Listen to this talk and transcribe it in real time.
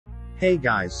Hey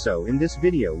guys, so in this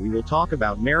video we will talk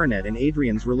about Marinette and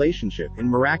Adrien's relationship in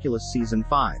Miraculous Season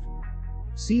 5.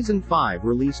 Season 5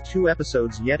 released 2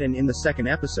 episodes yet, and in the second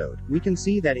episode, we can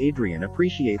see that Adrien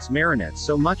appreciates Marinette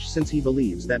so much since he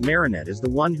believes that Marinette is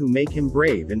the one who make him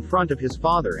brave in front of his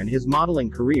father, and his modeling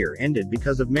career ended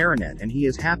because of Marinette and he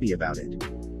is happy about it.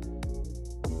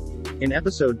 In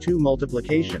episode 2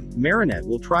 Multiplication, Marinette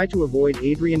will try to avoid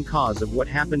Adrien cause of what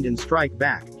happened in Strike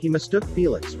Back. He mistook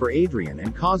Felix for Adrien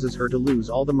and causes her to lose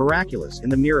all the Miraculous in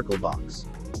the Miracle Box.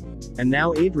 And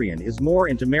now Adrien is more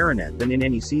into Marinette than in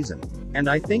any season. And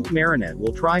I think Marinette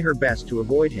will try her best to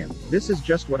avoid him. This is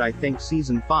just what I think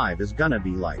Season 5 is gonna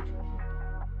be like.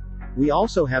 We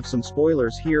also have some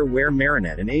spoilers here where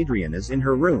Marinette and Adrien is in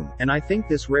her room, and I think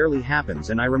this rarely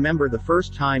happens, and I remember the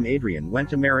first time Adrien went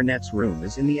to Marinette's room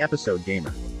is in the episode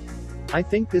Gamer. I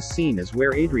think this scene is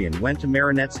where Adrien went to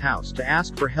Marinette's house to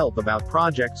ask for help about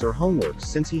projects or homeworks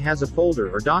since he has a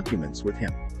folder or documents with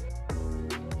him.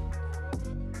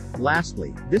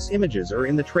 Lastly, these images are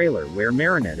in the trailer where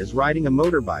Marinette is riding a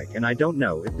motorbike, and I don't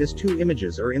know if these 2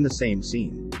 images are in the same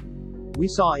scene. We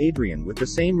saw Adrien with the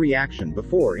same reaction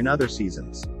before in other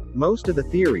seasons. Most of the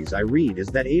theories I read is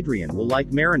that Adrien will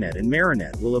like Marinette and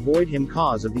Marinette will avoid him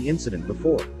cause of the incident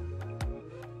before.